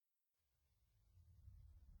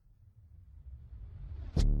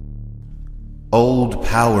Old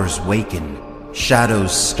powers waken,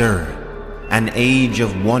 shadows stir. An age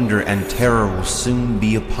of wonder and terror will soon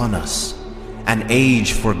be upon us. An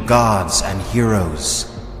age for gods and heroes.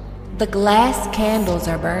 The glass candles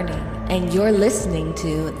are burning, and you're listening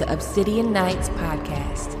to the Obsidian Nights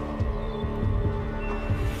podcast.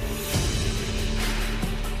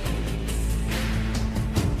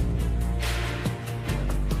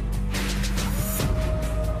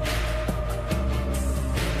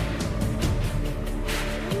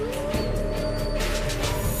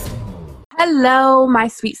 Hello, my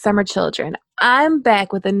sweet summer children. I'm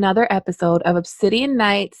back with another episode of Obsidian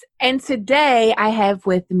Nights, and today I have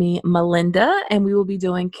with me Melinda, and we will be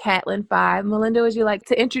doing Catelyn 5. Melinda, would you like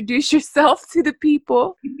to introduce yourself to the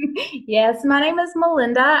people? Yes, my name is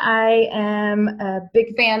Melinda. I am a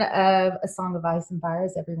big fan of A Song of Ice and Fire,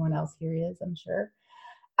 as everyone else here is, I'm sure.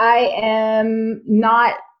 I am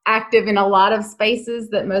not active in a lot of spaces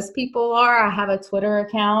that most people are. I have a Twitter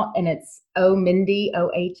account, and it's Mindy,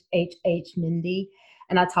 OHHH Mindy.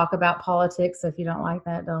 And I talk about politics, so if you don't like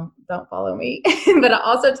that, don't follow me. But I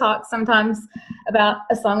also talk sometimes about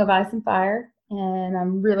A Song of Ice and Fire, and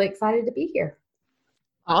I'm really excited to be here.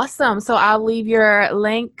 Awesome. So I'll leave your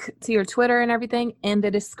link to your Twitter and everything in the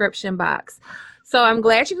description box. So I'm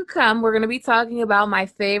glad you could come. We're going to be talking about my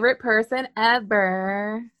favorite person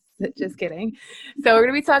ever. Just kidding. So we're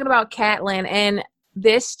going to be talking about Catelyn, and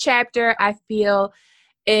this chapter, I feel,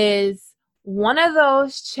 is one of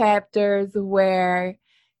those chapters where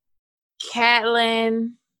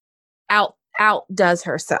Catelyn outdoes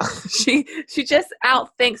herself. She just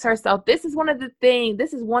outthinks herself. This is one of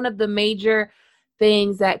the major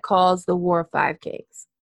things that caused the War of Five Kings.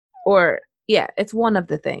 Or yeah, it's one of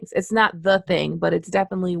the things. It's not the thing, but it's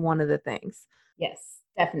definitely one of the things. Yes,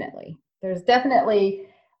 definitely. There's definitely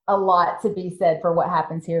a lot to be said for what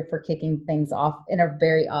happens here for kicking things off in a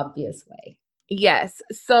very obvious way. Yes.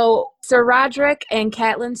 So Sir Roderick and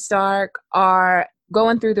Catelyn Stark are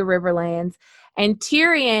going through the Riverlands, and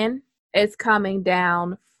Tyrion is coming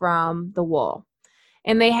down from the wall.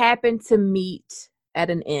 And they happen to meet at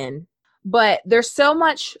an inn. But there's so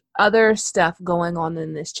much other stuff going on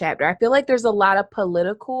in this chapter. I feel like there's a lot of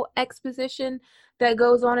political exposition that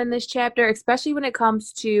goes on in this chapter, especially when it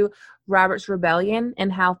comes to Robert's Rebellion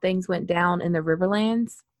and how things went down in the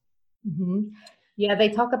Riverlands. Mm-hmm. Yeah, they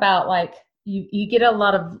talk about, like, you get a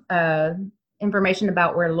lot of information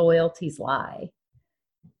about where loyalties lie.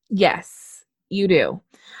 Yes, you do.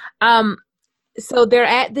 So they're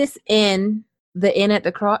at this inn, the inn at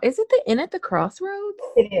the cross. Is it the inn at the crossroads?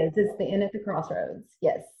 It is. It's the inn at the crossroads.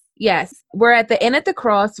 Yes. Yes. We're at the inn at the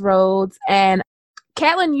crossroads, and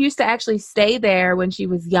Catelyn used to actually stay there when she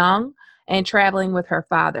was young and traveling with her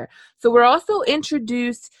father. So we're also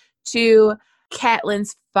introduced to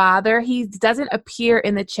Catelyn's father. He doesn't appear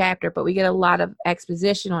in the chapter, but we get a lot of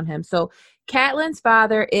exposition on him. So Catelyn's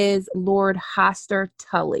father is Lord Hoster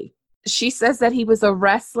Tully. She says that he was a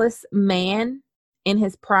restless man in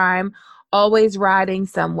his prime, always riding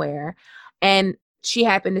somewhere. And she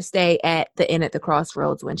happened to stay at the inn at the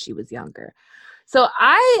crossroads when she was younger. So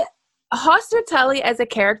Hoster Tully as a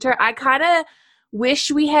character, I kind of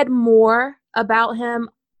wish we had more about him.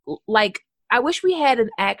 Like, I wish we had an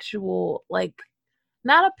actual, like,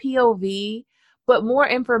 not a POV, but more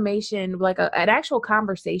information, like an actual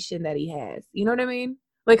conversation that he has. You know what I mean?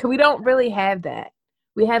 Like, we don't really have that.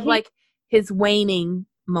 We have, like, his waning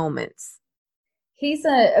moments. He's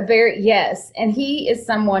a very, yes. And he is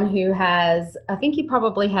someone who has, I think he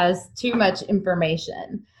probably has too much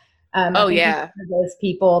information. Yeah. He's one of those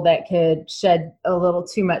people that could shed a little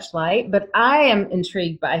too much light, but I am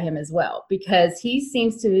intrigued by him as well, because he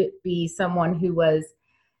seems to be someone who was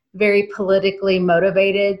very politically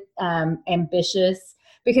motivated, ambitious,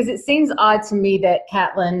 because it seems odd to me that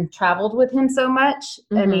Catelyn traveled with him so much.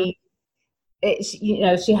 Mm-hmm. I mean,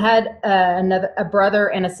 she had a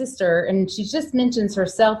brother and a sister, and she just mentions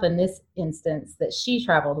herself in this instance that she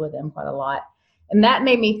traveled with him quite a lot. And that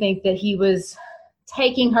made me think that he was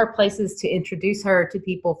taking her places to introduce her to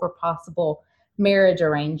people for possible marriage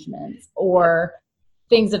arrangements or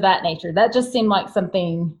things of that nature. That just seemed like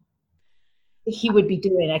something he would be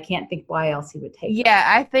doing. I can't think why else he would take her. Yeah,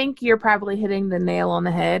 I think you're probably hitting the nail on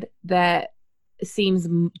the head. That seems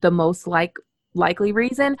the most likely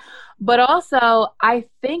reason. But also, I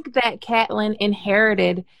think that Catelyn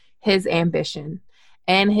inherited his ambition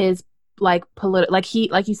and his like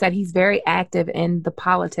you said, he's very active in the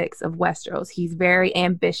politics of Westeros. He's very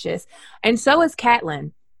ambitious, and so is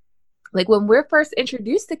Catelyn. Like, when we're first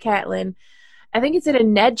introduced to Catelyn, I think it's in a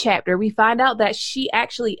Ned chapter, we find out that she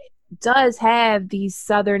actually does have these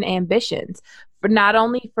Southern ambitions, for not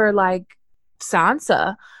only for like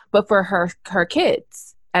Sansa, but for her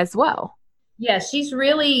kids as well. Yeah,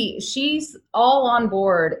 she's all on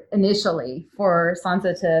board initially for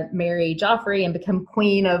Sansa to marry Joffrey and become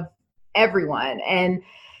queen of everyone. And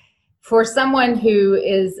for someone who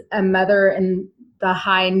is a mother in the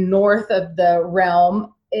high north of the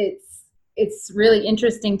realm, it's really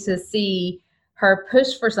interesting to see her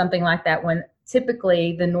push for something like that when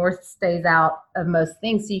typically the north stays out of most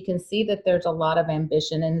things. So you can see that there's a lot of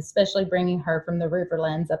ambition, and especially bringing her from the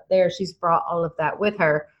Riverlands up there, she's brought all of that with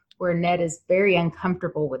her, where Ned is very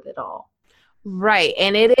uncomfortable with it all. Right.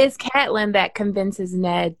 And it is Catelyn that convinces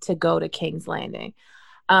Ned to go to King's Landing.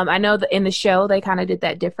 I know that in the show they kind of did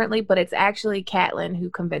that differently, but it's actually Catelyn who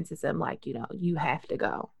convinces him, like, you have to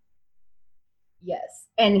go. Yes.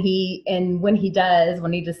 And when he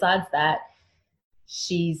decides that,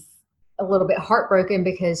 she's a little bit heartbroken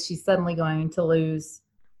because she's suddenly going to lose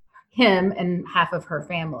him and half of her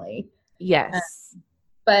family. Yes.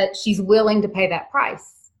 But she's willing to pay that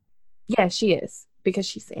price. Yeah, she is, because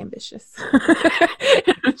she's ambitious.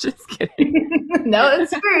 I'm just kidding. No,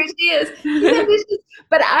 it's true. She is. She's ambitious.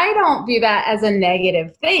 But I don't view that as a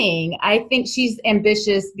negative thing. I think she's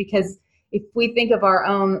ambitious because if we think of our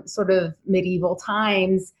own sort of medieval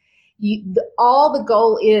times, all the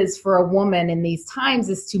goal is for a woman in these times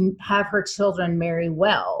is to have her children marry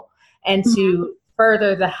well and to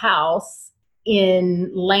further the house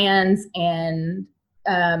in lands and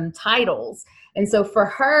titles. And so for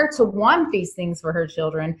her to want these things for her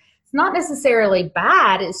children, it's not necessarily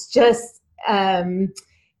bad. It's just in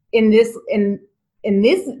this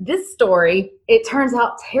story, it turns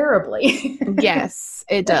out terribly. Yes,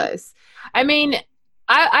 it does. I mean,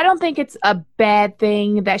 I don't think it's a bad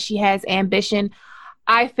thing that she has ambition.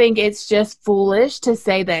 I think it's just foolish to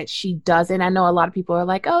say that she doesn't. I know a lot of people are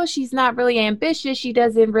like, oh, she's not really ambitious. She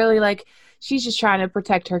doesn't really she's just trying to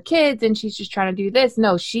protect her kids and she's just trying to do this.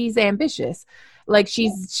 No, she's ambitious. Like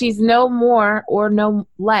she's no more or no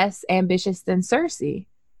less ambitious than Cersei.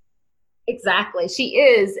 Exactly. She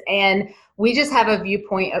is. And we just have a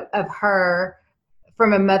viewpoint of her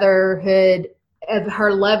from a motherhood, of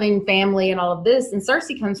her loving family and all of this. And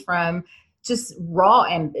Cersei comes from just raw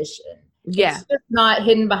ambition. Yeah. It's just not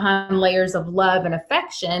hidden behind layers of love and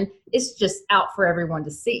affection. It's just out for everyone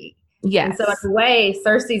to see. Yes. And so in a way,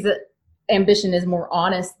 Cersei's ambition is more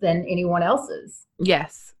honest than anyone else's.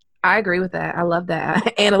 Yes. I agree with that. I love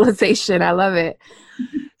that analyzation. I love it.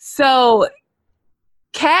 So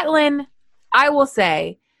Catelyn, I will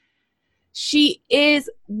say, she is,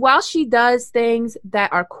 while she does things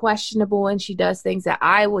that are questionable and she does things that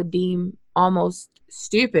I would deem almost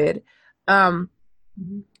stupid,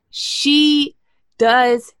 she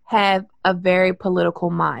does have a very political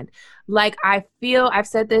mind. Like, I feel, I've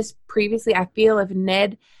said this previously, I feel if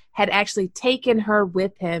Ned had actually taken her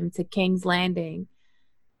with him to King's Landing,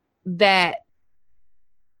 that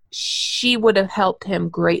she would have helped him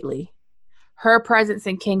greatly. Her presence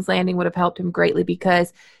in King's Landing would have helped him greatly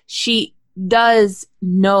because she does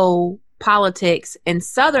know politics, and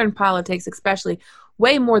Southern politics especially,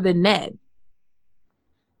 way more than Ned.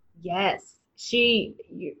 Yes.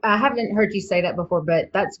 I haven't heard you say that before,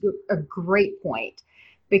 but that's a great point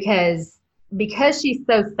because she's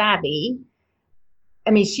so savvy.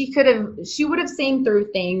 I mean, she would have seen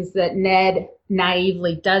through things that Ned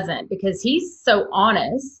naively doesn't, because he's so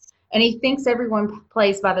honest and he thinks everyone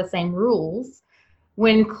plays by the same rules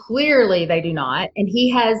when clearly they do not. And he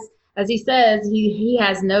has, as he says, he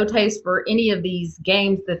has no taste for any of these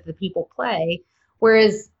games that the people play.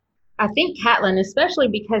 Whereas I think Catelyn, especially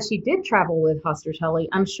because she did travel with Hoster Tully,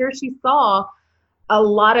 I'm sure she saw a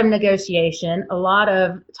lot of negotiation, a lot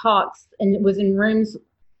of talks, and was in rooms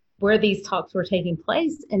where these talks were taking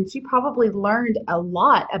place. And she probably learned a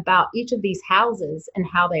lot about each of these houses and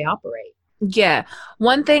how they operate. Yeah.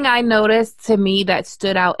 One thing I noticed to me that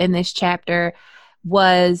stood out in this chapter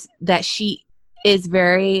was that she is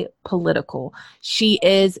very political. She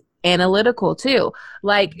is analytical too.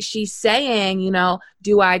 Like, she's saying,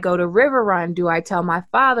 do I go to Riverrun? Do I tell my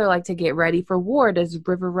father to get ready for war? Does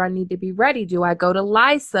Riverrun need to be ready? Do I go to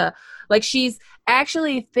Lysa? Like, she's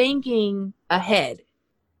actually thinking ahead.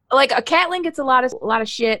 Like, a Catelyn gets a lot of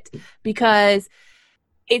shit because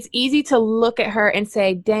it's easy to look at her and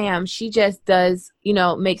say, damn, she just does,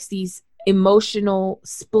 makes these emotional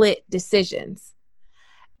split decisions.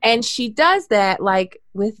 And she does that, like,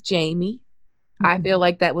 with Jaime. Mm-hmm. I feel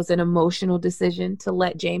like that was an emotional decision to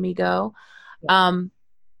let Jaime go. Yeah.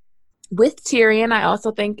 With Tyrion, I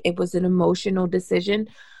also think it was an emotional decision.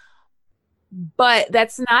 But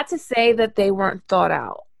that's not to say that they weren't thought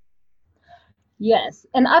out. Yes.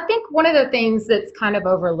 And I think one of the things that's kind of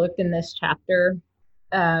overlooked in this chapter,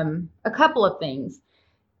 a couple of things.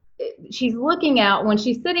 she's looking out when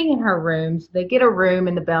she's sitting in her rooms. They get a room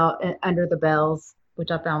in the bell under the bells,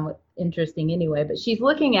 which I found interesting anyway. But she's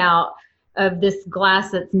looking out of this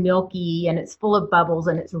glass that's milky and it's full of bubbles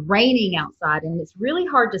and it's raining outside and it's really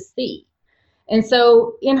hard to see. And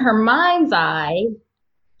so in her mind's eye,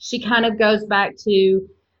 she kind of goes back to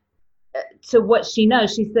what she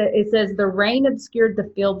knows. She said, it says, the rain obscured the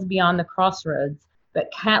fields beyond the crossroads, but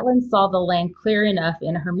Catelyn saw the land clear enough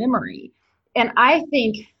in her memory. And I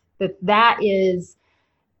think that is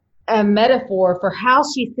a metaphor for how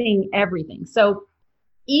she's seeing everything. So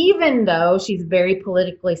even though she's very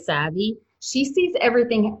politically savvy, she sees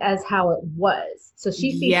everything as how it was. So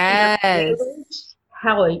she sees how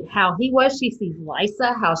he was. She sees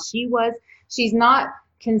Lysa, how she was. She's not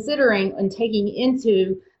considering and taking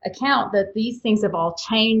into account that these things have all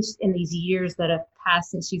changed in these years that have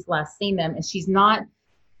passed since she's last seen them. And she's not,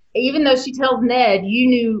 even though she tells Ned,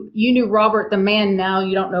 you knew Robert the man, now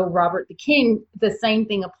you don't know Robert the king, the same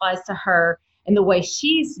thing applies to her in the way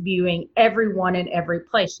she's viewing everyone in every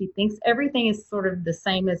place. She thinks everything is sort of the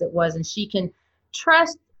same as it was, and she can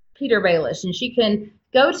trust Peter Baelish, and she can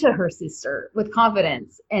go to her sister with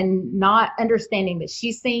confidence and not understanding that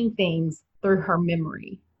she's seeing things through her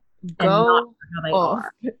memory. Go off.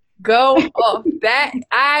 Go off. That,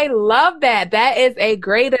 I love that. That is a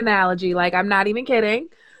great analogy. Like, I'm not even kidding.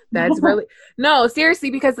 That's really, no,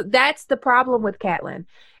 seriously, because that's the problem with Catelyn,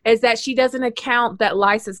 is that she doesn't account that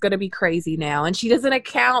Lysa's going to be crazy now. And she doesn't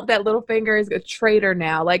account that Littlefinger is a traitor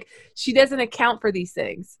now. Like, she doesn't account for these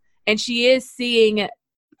things. And she is seeing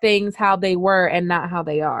things how they were and not how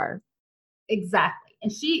they are. Exactly.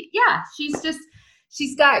 And she's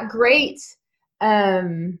got great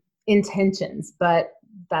intentions, but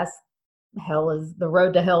the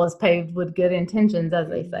road to hell is paved with good intentions, as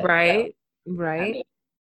they say. Right. So, right. I mean,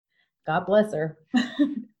 God bless her.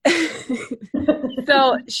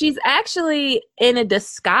 So she's actually in a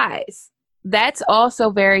disguise. That's also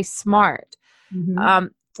very smart. Mm-hmm.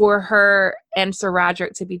 For her and Sir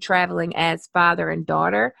Roderick to be traveling as father and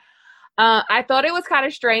daughter. I thought it was kind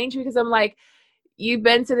of strange because I'm like, you've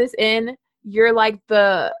been to this inn. You're like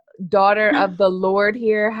the daughter of the Lord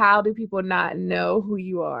here. How do people not know who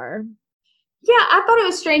you are? Yeah, I thought it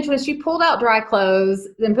was strange when she pulled out dry clothes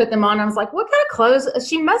and put them on. I was like, what kind of clothes?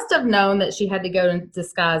 She must have known that she had to go in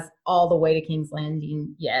disguise all the way to King's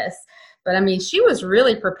Landing. Yes. But I mean, she was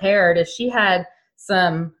really prepared. If she had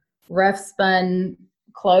some rough spun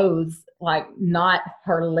clothes, like not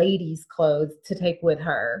her lady's clothes, to take with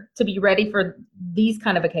her to be ready for these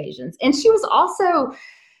kind of occasions. And she was also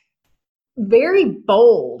very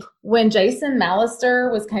bold when Jason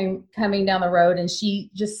Mallister was coming down the road, and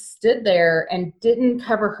she just stood there and didn't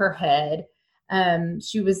cover her head.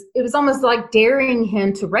 It was almost like daring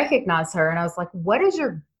him to recognize her. And I was like, what is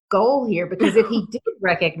your goal here? Because if he did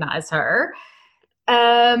recognize her,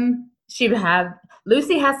 she would have,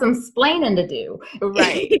 Lucy has some splaining to do.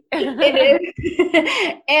 Right. And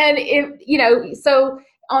if, so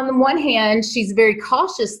on the one hand, she's very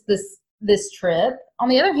cautious this trip. On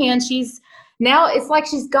the other hand, it's like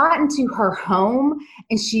she's gotten to her home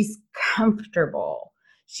and she's comfortable.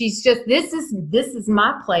 She's just, this is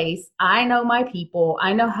my place. I know my people.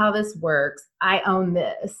 I know how this works. I own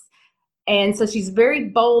this. And so she's very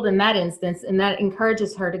bold in that instance, and that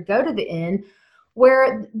encourages her to go to the inn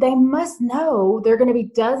where they must know there are going to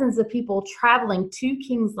be dozens of people traveling to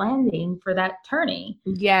King's Landing for that tourney.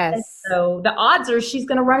 Yes. And so the odds are she's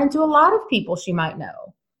going to run into a lot of people she might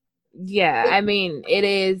know. Yeah, I mean, it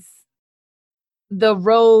is, the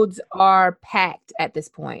roads are packed at this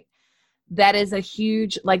point. That is a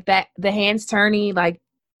huge, like that, the hands tourney, like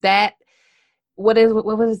that, what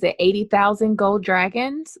was it, 80,000 gold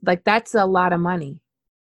dragons? Like, that's a lot of money.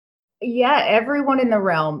 Yeah, everyone in the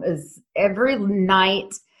realm every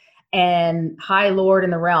knight and high lord in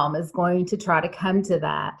the realm is going to try to come to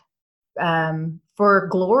that for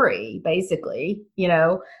glory, basically,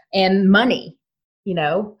 and money,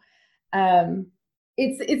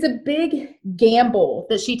 It's a big gamble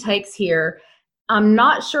that she takes here. I'm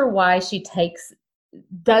not sure why she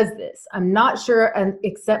does this. I'm not sure,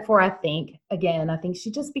 except for I think she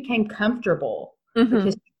just became comfortable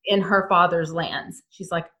because in her father's lands.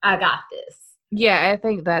 She's like, I got this. Yeah, I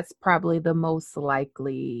think that's probably the most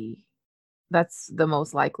likely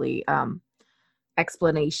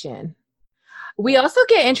explanation. We also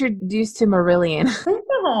get introduced to Marillion.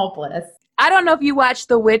 Oh, bless. I don't know if you watched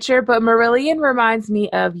The Witcher, but Marillion reminds me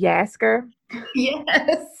of Jaskier.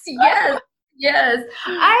 Yes.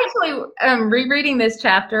 I actually rereading this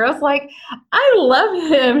chapter. I was like, I love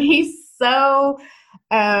him. He's so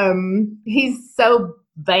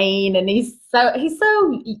vain, and he's so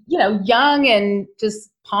young and just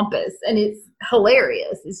pompous, and it's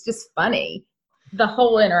hilarious. It's just funny, the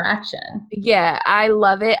whole interaction. Yeah, I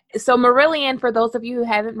love it. So Marillion, for those of you who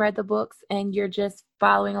haven't read the books and you're just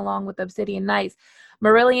following along with Obsidian Nights,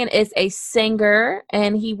 Marillion is a singer,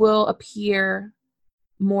 and he will appear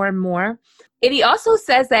more and more. And he also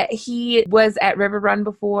says that he was at River Run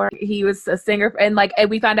before. He was a singer, and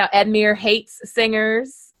we found out Edmure hates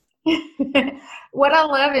singers. What I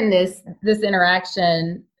love in this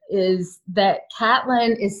interaction is that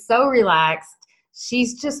Catelyn is so relaxed.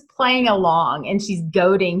 She's just playing along, and she's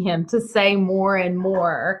goading him to say more and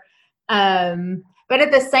more. But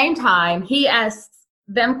at the same time, he asks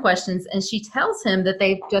them questions, and she tells him that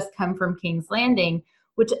they've just come from King's Landing,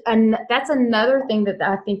 which that's another thing that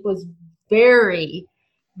I think was very,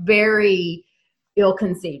 very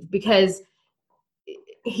ill-conceived, because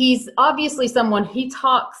he's obviously someone, he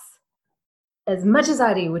talks as much as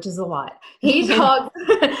I do, which is a lot. He talks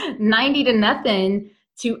 90 to nothing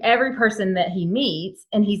to every person that he meets,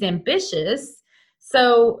 and he's ambitious.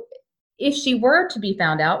 So if she were to be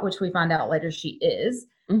found out, which we find out later she is,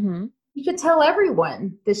 you could tell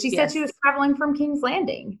everyone that she said she was traveling from King's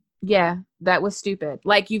Landing. Yeah, that was stupid.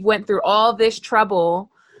 Like, you went through all this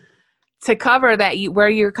trouble to cover that where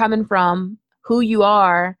you're coming from, who you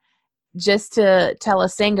are, just to tell a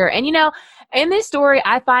singer. And in this story,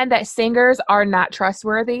 I find that singers are not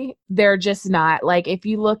trustworthy. They're just not. Like, if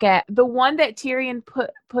you look at the one that Tyrion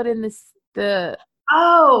put in the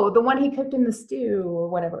one he cooked in the stew or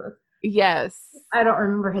whatever. Yes. I don't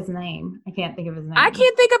remember his name. I can't think of his name. I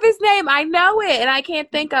can't think of his name. I know it, and I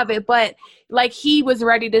can't think of it. But he was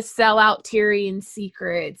ready to sell out Tyrion's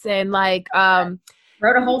secrets, and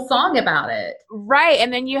wrote a whole song about it. Right,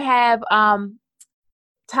 and then you have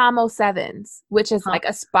Tom O'Sevens, which is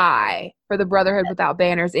a spy for the Brotherhood Without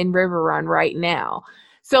Banners in Riverrun right now.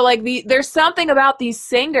 So there's something about these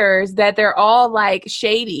singers that they're all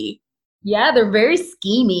shady. Yeah, they're very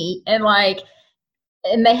schemy,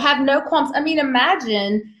 and they have no qualms. I mean,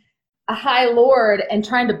 imagine a High Lord and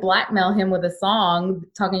trying to blackmail him with a song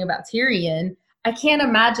talking about Tyrion. I can't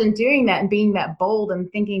imagine doing that and being that bold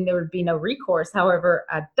and thinking there would be no recourse. However,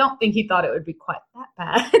 I don't think he thought it would be quite that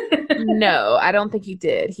bad. No, I don't think he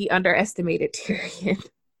did. He underestimated Tyrion.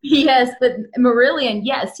 Yes, but Marillion,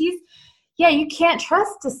 yes, you can't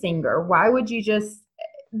trust a singer. Why would you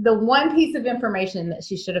the one piece of information that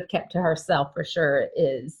she should have kept to herself for sure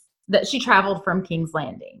is that she traveled from King's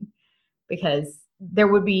Landing, because there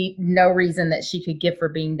would be no reason that she could give for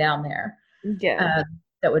being down there. Yeah.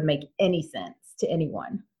 That would make any sense to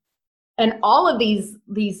anyone. And all of these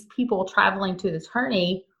people traveling to the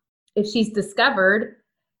tourney, if she's discovered,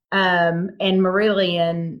 and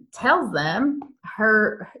Marillion tells them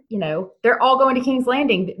they're all going to King's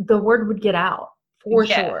Landing, the word would get out for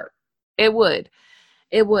sure. It would.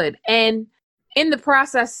 And in the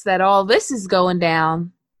process that all this is going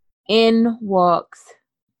down, in walks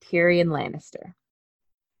Tyrion Lannister.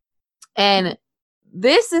 And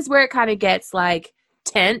this is where it kind of gets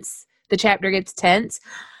tense. The chapter gets tense,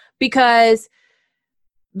 because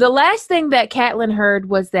the last thing that Catelyn heard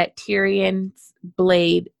was that Tyrion's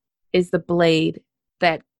blade is the blade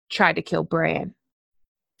that tried to kill Bran.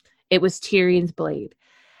 It was Tyrion's blade.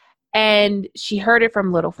 And she heard it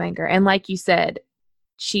from Littlefinger. And like you said,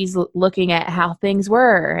 she's looking at how things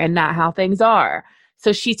were and not how things are.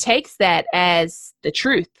 So she takes that as the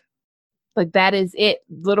truth. That is it.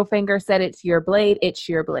 Littlefinger said it's your blade. It's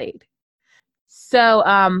your blade. So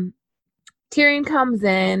Tyrion comes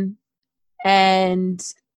in, and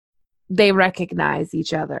they recognize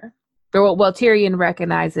each other. Well, Tyrion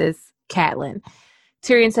recognizes Catelyn.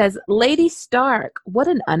 Tyrion says, "Lady Stark, what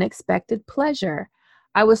an unexpected pleasure.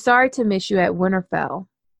 I was sorry to miss you at Winterfell."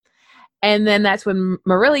 And then that's when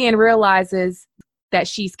Marillion realizes that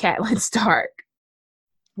she's Catelyn Stark.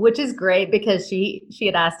 Which is great, because she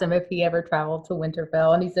had asked him if he ever traveled to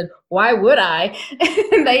Winterfell, and he said, "Why would I?"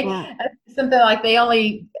 And something like they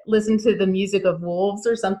only listen to the music of wolves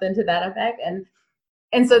or something to that effect.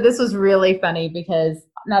 And so this was really funny, because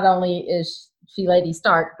not only is she Lady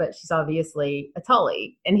Stark, but she's obviously a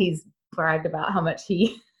Tully, and he's bragged about how much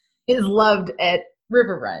he is loved at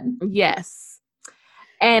Riverrun. Yes.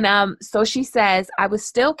 And so she says, "I was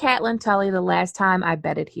still Catelyn Tully the last time I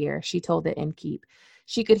bedded here," she told the innkeep.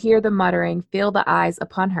 She could hear the muttering, feel the eyes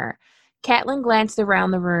upon her. Catelyn glanced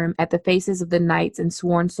around the room at the faces of the knights and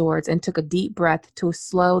sworn swords, and took a deep breath to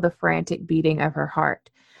slow the frantic beating of her heart.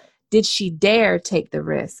 Did she dare take the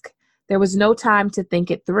risk? There was no time to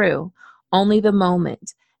think it through, only the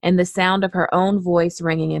moment, and the sound of her own voice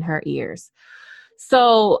ringing in her ears.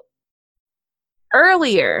 So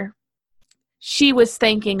earlier, she was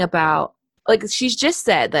thinking about like she's just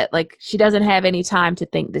said that like she doesn't have any time to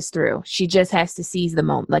think this through. She just has to seize the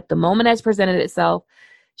moment. Like the moment has presented itself,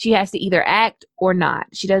 she has to either act or not.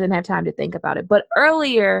 She doesn't have time to think about it. But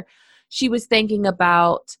earlier, she was thinking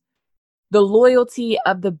about the loyalty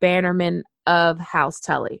of the bannermen of House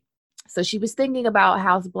Tully. So she was thinking about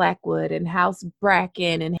House Blackwood and House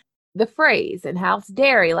Bracken and the Freys and House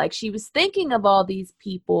Derry. Like she was thinking of all these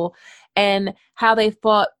people and how they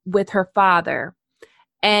fought with her father.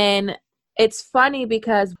 And it's funny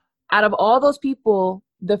because out of all those people,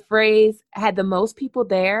 the Freys had the most people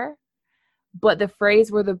there, but the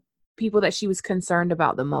Freys were the people that she was concerned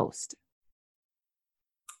about the most.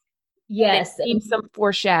 Yes. It seems some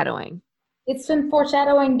foreshadowing. It's been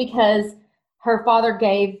foreshadowing because her father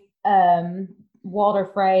gave Walder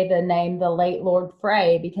Frey the name the late Lord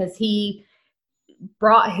Frey because he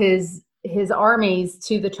brought his armies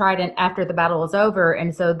to the Trident after the battle was over,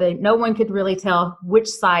 and so no one could really tell which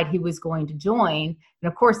side he was going to join.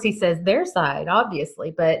 And of course he says their side,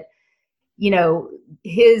 obviously, but you know,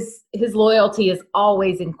 his loyalty is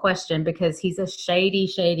always in question because he's a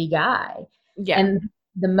shady guy. Yeah. And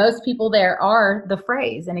the most people there are the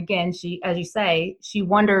Freys. And again, she, as you say, she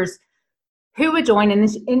wonders who would join. And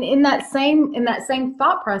in that same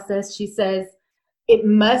thought process, she says, it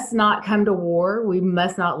must not come to war. We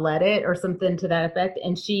must not let it, or something to that effect.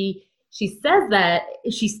 And she says that,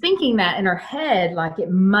 she's thinking that in her head, like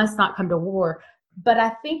it must not come to war. But I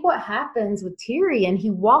think what happens with Tyrion, he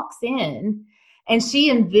walks in and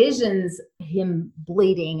she envisions him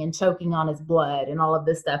bleeding and choking on his blood and all of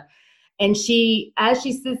this stuff. And as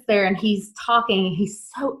she sits there and he's talking, he's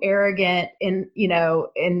so arrogant and, you know,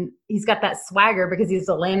 and he's got that swagger because he's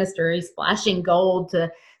a Lannister. He's flashing gold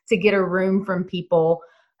to get a room from people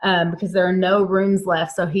because there are no rooms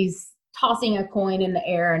left. So he's tossing a coin in the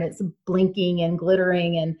air and it's blinking and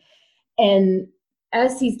glittering. And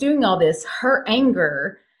as he's doing all this, her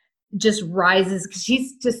anger just rises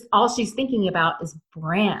because all she's thinking about is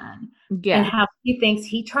Bran. Yeah. And how she thinks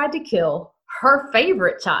he tried to kill her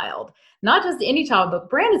favorite child. Not just any child,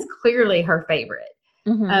 but Bran is clearly her favorite.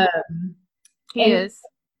 Mm-hmm. He is.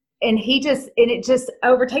 And it just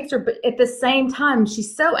overtakes her. But at the same time,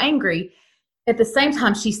 she's so angry. At the same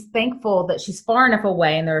time, she's thankful that she's far enough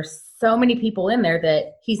away and there's so many people in there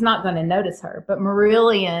that he's not going to notice her. But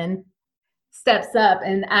Marillion steps up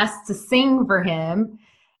and asks to sing for him.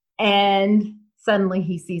 And suddenly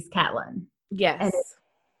he sees Catelyn. Yes. And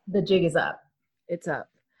the jig is up. It's up.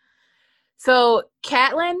 So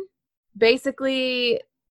Catelyn basically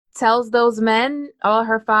tells those men, all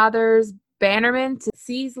her father's bannermen, to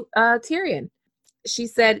seize Tyrion. She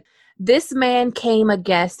said, "This man came a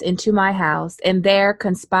guest into my house and there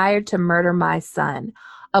conspired to murder my son,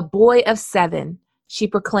 a boy of 7, she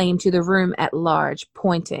proclaimed to the room at large,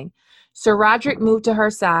 pointing. Sir Roderick moved to her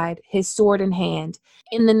side, his sword in hand.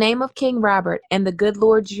 In the name of King Robert and the good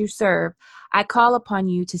lords you serve, I call upon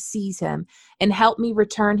you to seize him and help me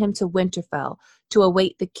return him to Winterfell to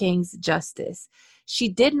await the king's justice." She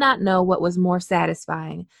did not know what was more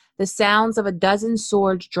satisfying, the sounds of a dozen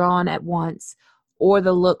swords drawn at once, or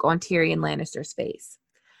the look on Tyrion Lannister's face.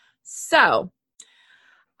 So,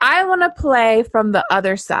 I want to play from the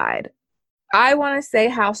other side. I want to say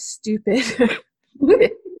how stupid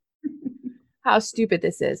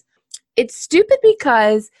this is. It's stupid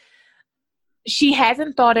because she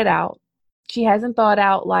hasn't thought it out. She hasn't thought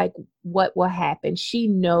out like what will happen. She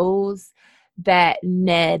knows that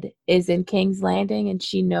Ned is in King's Landing and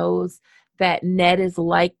she knows that Ned is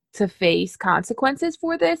like to face consequences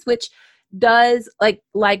for this, which does like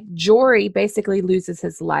Jory basically loses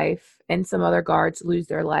his life and some other guards lose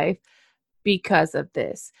their life because of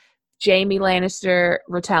this. Jaime Lannister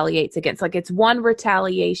retaliates against, like, it's one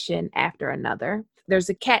retaliation after another. There's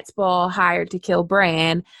a cat's ball hired to kill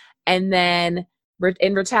Bran, and then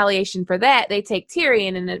in retaliation for that, they take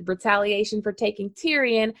Tyrion, and in retaliation for taking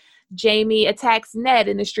Tyrion, Jaime attacks Ned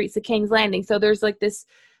in the streets of King's Landing. So there's like this,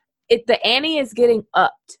 the ante is getting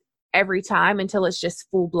upped every time until it's just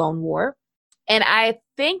full-blown war. And I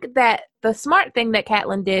think that the smart thing that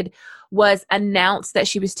Catelyn did was announce that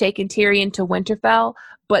she was taking Tyrion to Winterfell,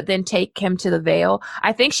 but then take him to the Vale.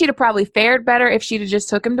 I think she'd have probably fared better if she'd have just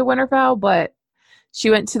took him to Winterfell, but she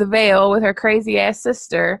went to the Vale with her crazy-ass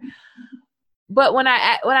sister. But when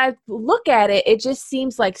I look at it, it just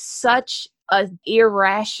seems like such an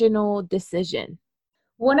irrational decision.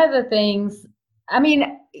 One of the things, I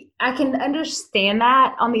mean, I can understand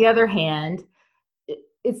that. On the other hand,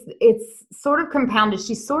 it's sort of compounded.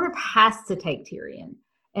 She sort of has to take Tyrion.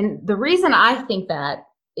 And the reason I think that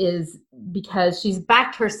is because she's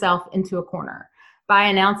backed herself into a corner by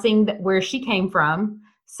announcing that where she came from.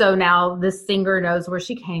 So now this singer knows where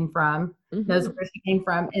she came from, and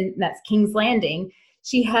that's King's Landing.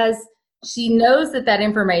 She knows that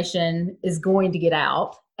information is going to get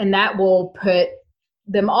out, and that will put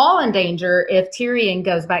them all in danger if Tyrion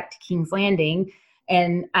goes back to King's Landing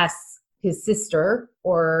and asks his sister,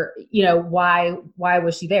 or, why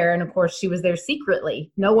was she there? And of course she was there secretly.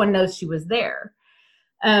 No one knows she was there.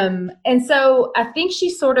 And so I think she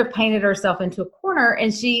sort of painted herself into a corner,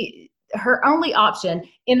 and her only option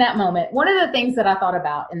in that moment, one of the things that I thought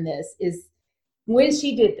about in this is when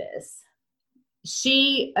she did this,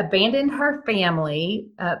 she abandoned her family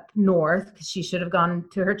up north because she should have gone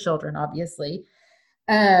to her children, obviously.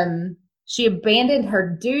 She abandoned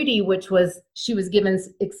her duty, which was she was given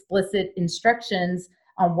explicit instructions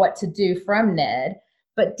on what to do from Ned.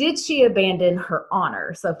 But did she abandon her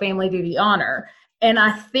honor? So family duty, honor. And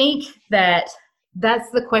I think that's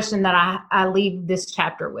the question that I leave this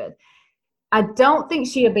chapter with. I don't think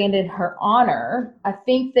she abandoned her honor. I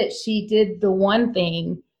think that she did the one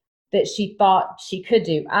thing that she thought she could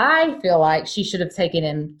do. I feel like she should have taken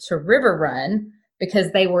him to River Run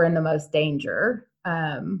because they were in the most danger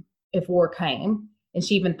if war came. And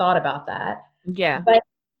she even thought about that. Yeah. But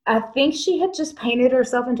I think she had just painted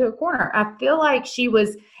herself into a corner. I feel like she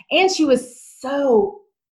was so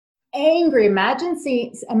angry.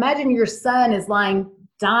 Imagine your son is lying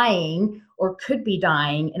dying or could be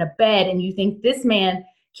dying in a bed, and you think this man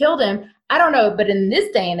killed him. I don't know, but in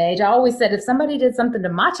this day and age, I always said if somebody did something to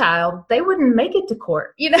my child, they wouldn't make it to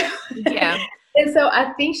court, Yeah. And so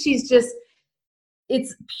I think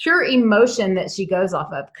it's pure emotion that she goes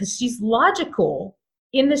off of, because she's logical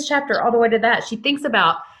in this chapter all the way to that. She thinks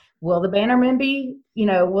about, will the Bannermen be,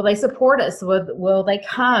 will they support us? Will they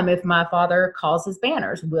come if my father calls his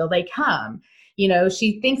banners? Will they come?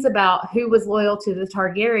 She thinks about who was loyal to the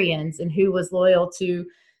Targaryens and who was loyal to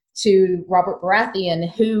Robert Baratheon,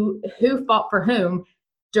 who fought for whom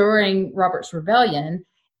during Robert's rebellion.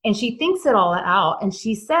 And she thinks it all out. And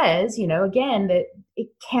she says, again, that it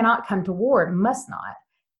cannot come to war. It must not.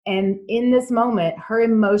 And in this moment, her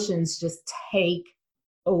emotions just take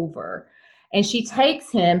over. And she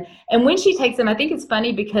takes him. And when she takes him, I think it's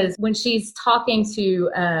funny because when she's talking to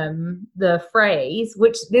the Freys,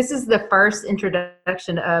 which this is the first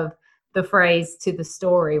introduction of the Freys to the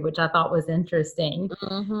story, which I thought was interesting.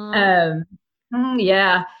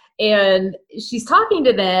 Yeah. And she's talking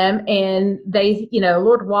to them, and they,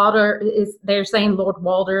 Lord Walder they're saying Lord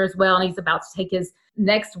Walder as well. And he's about to take his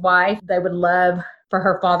next wife. They would love for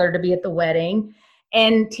her father to be at the wedding.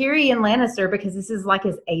 And Tyrion Lannister, because this is like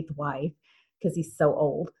his 8th wife, because he's so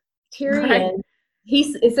old. Tyrion,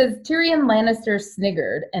 it says Tyrion Lannister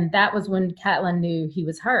sniggered, and that was when Catelyn knew he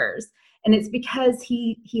was hers. And it's because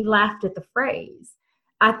he laughed at the phrase.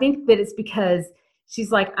 I think that it's because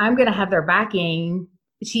she's like, I'm going to have their backing.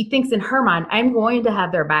 She thinks in her mind, I'm going to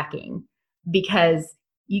have their backing, because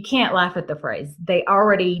you can't laugh at the phrase. They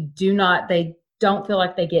already they don't feel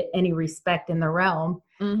like they get any respect in the realm.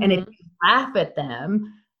 And if you laugh at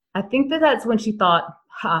them, I think that's when she thought,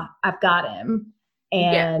 I've got him,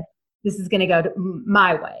 and this is going to go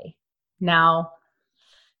my way. Now,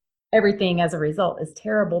 everything as a result is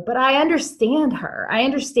terrible, but I understand her. I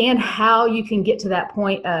understand how you can get to that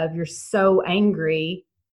point of you're so angry,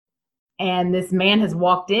 and this man has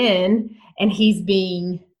walked in, and he's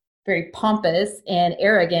being very pompous and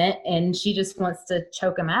arrogant, and she just wants to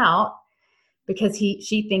choke him out because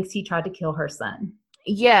she thinks he tried to kill her son.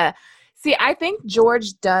 Yeah. See, I think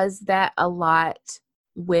George does that a lot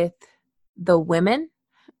with the women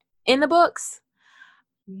in the books,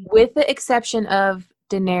 with the exception of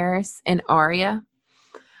Daenerys and Arya.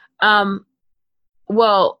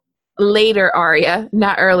 Well, later Arya,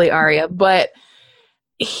 not early Arya, but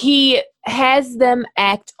he has them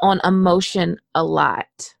act on emotion a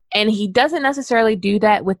lot. And he doesn't necessarily do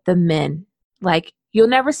that with the men. Like, you'll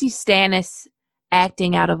never see Stannis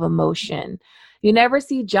acting out of emotion. You never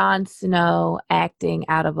see Jon Snow acting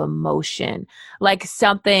out of emotion, like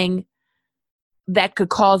something that could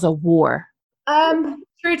cause a war.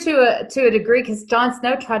 True to a degree, because Jon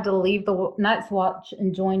Snow tried to leave the Night's Watch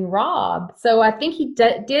and join Robb. So I think he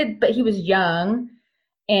did, but he was young,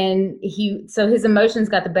 and so his emotions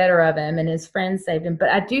got the better of him, and his friends saved him. But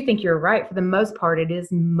I do think you're right. For the most part, it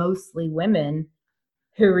is mostly women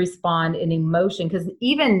who respond in emotion, because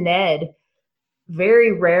even Ned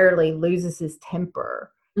very rarely loses his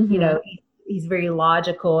temper. He's very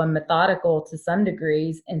logical and methodical to some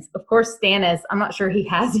degrees. And of course, Stannis, I'm not sure he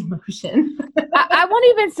has emotion. I won't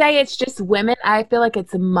even say it's just women. I feel like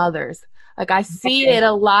it's mothers. Like, I see it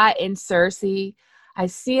a lot in Cersei. I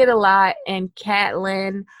see it a lot in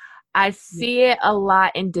Catelyn. I see it a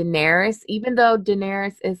lot in Daenerys, even though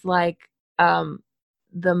Daenerys is like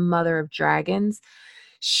the mother of dragons.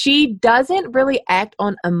 She doesn't really act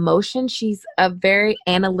on emotion. She's a very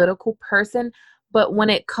analytical person, but when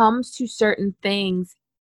it comes to certain things,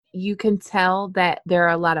 you can tell that there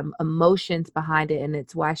are a lot of emotions behind it, and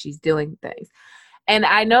it's why she's doing things. And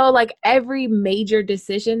I know like every major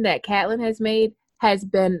decision that Catelyn has made has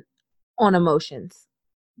been on emotions.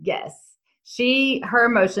 Yes. Her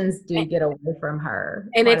emotions do get away from her.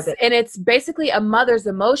 And it's basically a mother's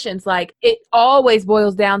emotions. Like it always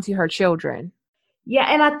boils down to her children.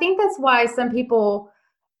 Yeah, and I think that's why some people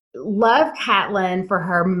love Catelyn for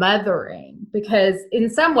her mothering, because in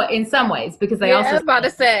some ways, because they also. I was about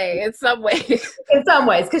to say in some ways,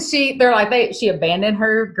 because she abandoned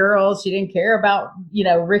her girls. She didn't care about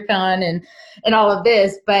Rickon and all of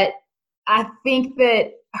this, but I think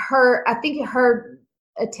that her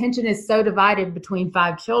attention is so divided between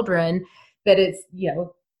 5 children that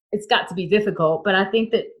it's got to be difficult. But I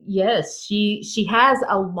think that, yes, she has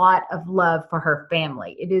a lot of love for her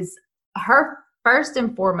family. It is her first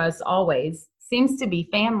and foremost always seems to be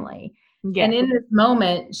family. Yeah. And in this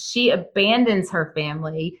moment, she abandons her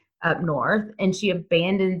family up north, and she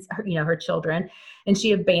abandons her children, and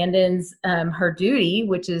she abandons her duty,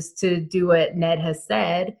 which is to do what Ned has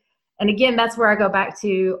said. And again, that's where I go back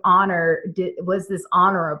to honor. Was this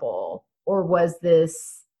honorable, or was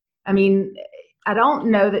this, I don't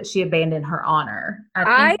know that she abandoned her honor.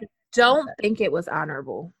 I don't think it was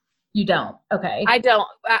honorable. You don't? Okay. I don't.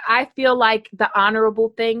 I feel like the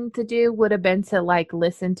honorable thing to do would have been to like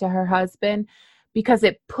listen to her husband, because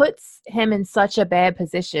it puts him in such a bad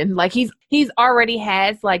position. Like he's already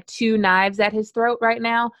has like 2 knives at his throat right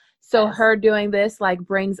now. So yes. Her doing this like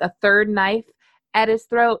brings a 3rd knife at his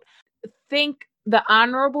throat. Think the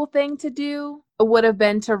honorable thing to do would have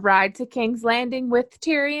been to ride to King's Landing with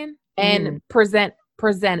Tyrion and present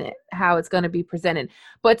it how it's going to be presented.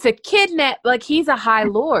 But to kidnap, like, he's a high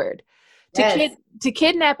lord. Yes. To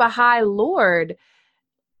kidnap a high lord,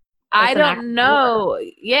 I don't know.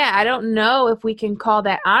 Yeah, I don't know if we can call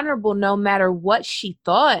that honorable, no matter what she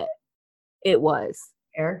thought it was.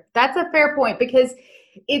 Fair. That's a fair point, because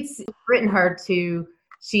it's written her to,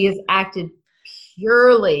 she has acted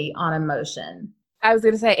purely on emotion. I was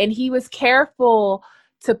going to say, and he was careful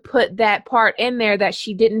to put that part in there that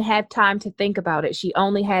she didn't have time to think about it. She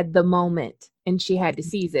only had the moment and she had to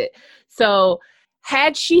seize it. So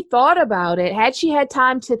had she thought about it, had she had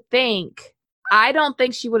time to think, I don't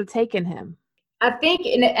think she would have taken him. I think,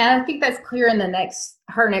 and I think that's clear in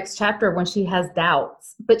her next chapter when she has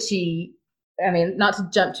doubts, but not to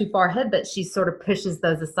jump too far ahead, but she sort of pushes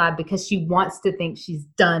those aside because she wants to think she's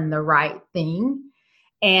done the right thing.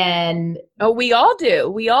 And we all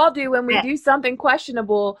do when we do something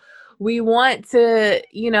questionable. We want to,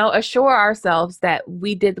 assure ourselves that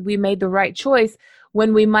we made the right choice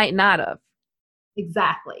when we might not have.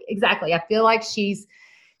 Exactly. I feel like she's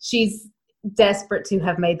desperate to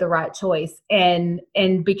have made the right choice, and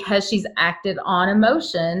because she's acted on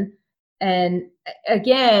emotion. And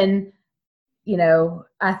again,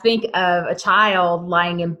 I think of a child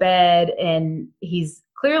lying in bed and he's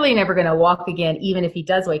clearly never going to walk again, even if he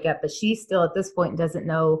does wake up, but she still at this point doesn't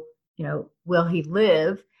know, will he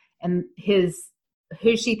live? And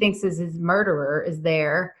who she thinks is his murderer is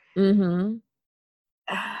there. Mm-hmm.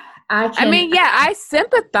 I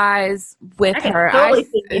sympathize with her. I totally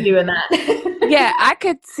see me doing that. Yeah, I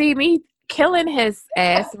could see me killing his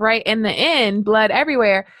ass right in the end, blood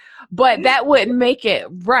everywhere, but that wouldn't make it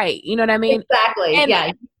right. You know what I mean? Exactly. And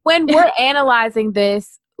yeah. When we're analyzing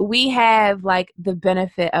this, we have like the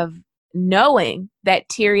benefit of knowing that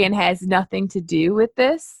Tyrion has nothing to do with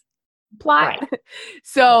this plot. Right.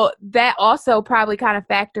 So that also probably kind of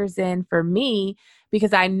factors in for me,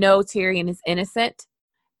 because I know Tyrion is innocent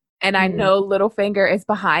and I know Littlefinger is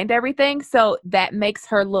behind everything. So that makes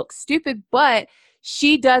her look stupid, but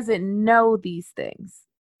she doesn't know these things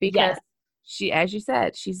because she, as you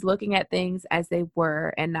said, she's looking at things as they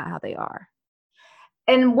were and not how they are.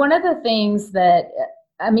 And one of the things that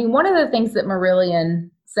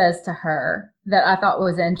Marillion says to her that I thought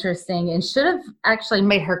was interesting and should have actually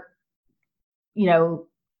made her,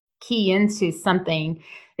 key into something,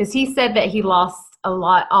 is he said that he lost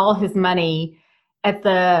all his money at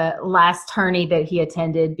the last tourney that he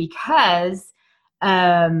attended because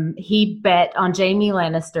he bet on Jaime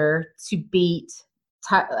Lannister to beat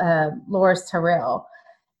Loras Tyrell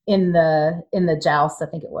in the joust, I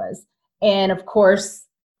think it was. And of course,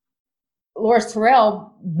 Loras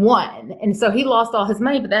Tyrell won. And so he lost all his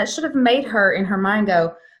money, but that should have made her in her mind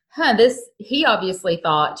go, he obviously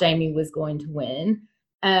thought Jaime was going to win.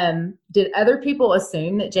 Did other people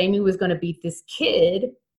assume that Jaime was going to beat this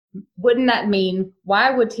kid? Wouldn't that mean,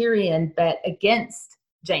 why would Tyrion bet against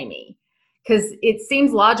Jaime? Because it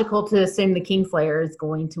seems logical to assume the Kingslayer is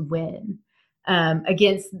going to win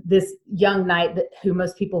against this young knight who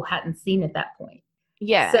most people hadn't seen at that point.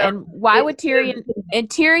 Yeah, so and why would Tyrion? And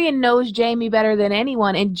Tyrion knows Jaime better than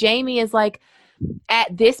anyone, and Jaime is like,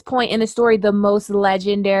 at this point in the story, the most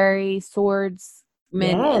legendary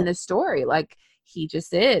swordsman in the story. Like, he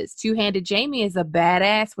just is. Two-handed Jaime is a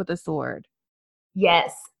badass with a sword.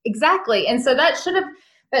 Yes, exactly. And so that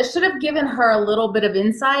should have given her a little bit of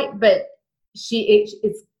insight, but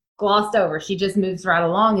it's glossed over. She just moves right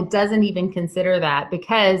along and doesn't even consider that,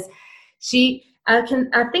 because I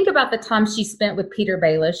think about the time she spent with Peter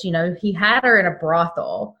Baelish. You know, he had her in a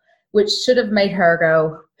brothel, which should have made her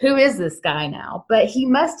go, who is this guy now? But he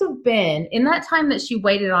must have been, in that time that she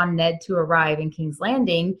waited on Ned to arrive in King's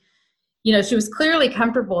Landing, you know, she was clearly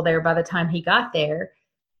comfortable there by the time he got there.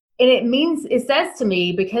 And it says to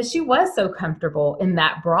me, because she was so comfortable in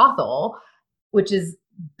that brothel, which is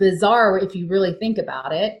bizarre if you really think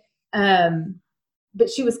about it, but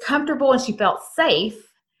she was comfortable and she felt safe.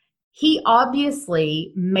 He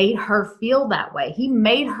obviously made her feel that way. He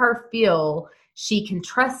made her feel she can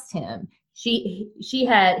trust him. He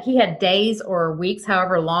had days or weeks,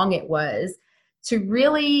 however long it was, to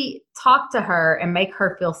really talk to her and make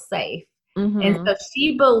her feel safe. Mm-hmm. And so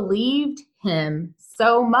she believed him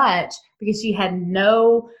so much because she had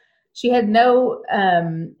no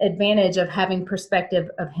advantage of having perspective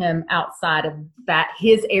of him outside of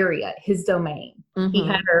his area, his domain. Mm-hmm. He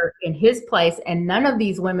had her in his place, and none of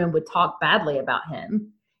these women would talk badly about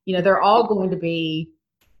him. You know, they're all going to be,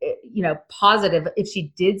 you know, positive if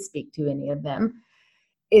she did speak to any of them.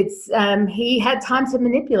 It's he had time to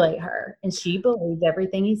manipulate her, and she believed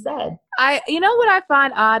everything he said. You know what I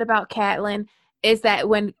find odd about Catelyn is that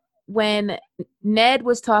when Ned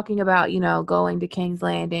was talking about, you know, going to King's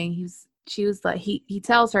Landing, she was like, he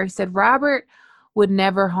tells her, he said, Robert would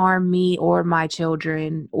never harm me or my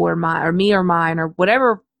children or me or mine, or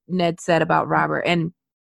whatever Ned said about Robert. And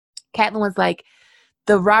Catelyn was like,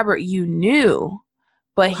 the Robert you knew,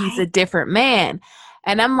 but he's a different man.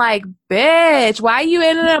 And I'm like, bitch, why you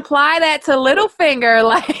didn't apply that to Littlefinger?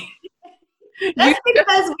 Like, that's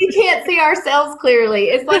because we can't see ourselves clearly.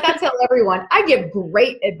 It's like I tell everyone, I give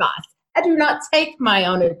great advice. I do not take my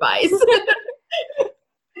own advice.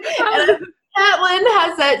 And Catelyn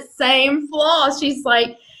has that same flaw. She's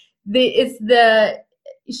like, it's the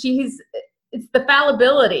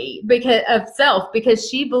fallibility of self, because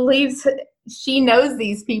she believes she knows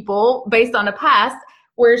these people based on a past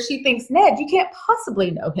where she thinks, Ned, you can't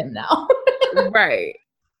possibly know him now. Right.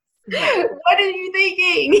 What are you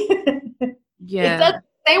thinking? Yeah. It's the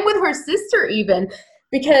same with her sister, even,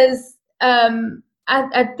 because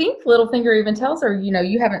I think Littlefinger even tells her, you know,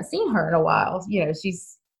 you haven't seen her in a while. You know,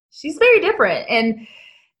 she's very different. And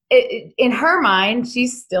in her mind,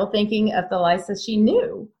 she's still thinking of the Lysa she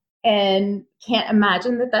knew and can't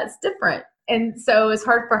imagine that that's different. And so it's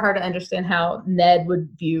hard for her to understand how Ned would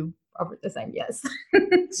view Robert the same. Yes.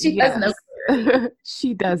 She has no clarity.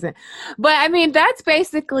 She doesn't. But I mean, that's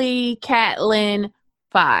basically Catelyn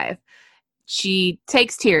 5. She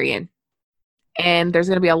takes Tyrion, and there's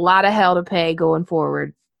going to be a lot of hell to pay going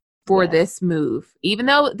forward for this move. Even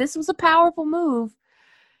though this was a powerful move,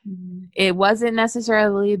 it wasn't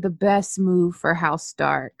necessarily the best move for House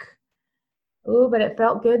Stark. Oh, but it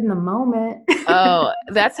felt good in the moment. Oh,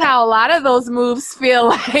 that's how a lot of those moves feel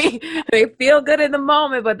like. They feel good in the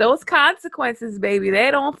moment, but those consequences, baby,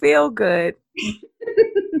 they don't feel good.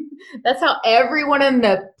 That's how everyone on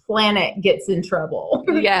the planet gets in trouble.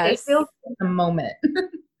 Yes. It feels good in the moment.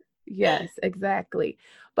 Yes, exactly.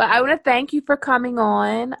 But I want to thank you for coming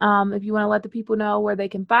on. If you want to let the people know where they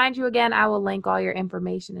can find you again, I will link all your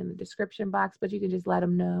information in the description box, but you can just let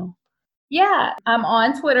them know. Yeah, I'm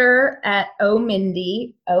on Twitter at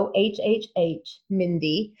OMindy, OHHH,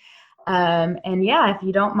 Mindy. And yeah, if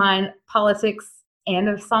you don't mind politics and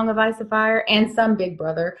A Song of Ice and Fire and some Big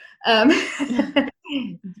Brother,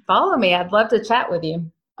 follow me. I'd love to chat with you.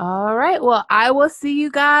 All right. Well, I will see you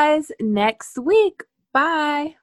guys next week. Bye.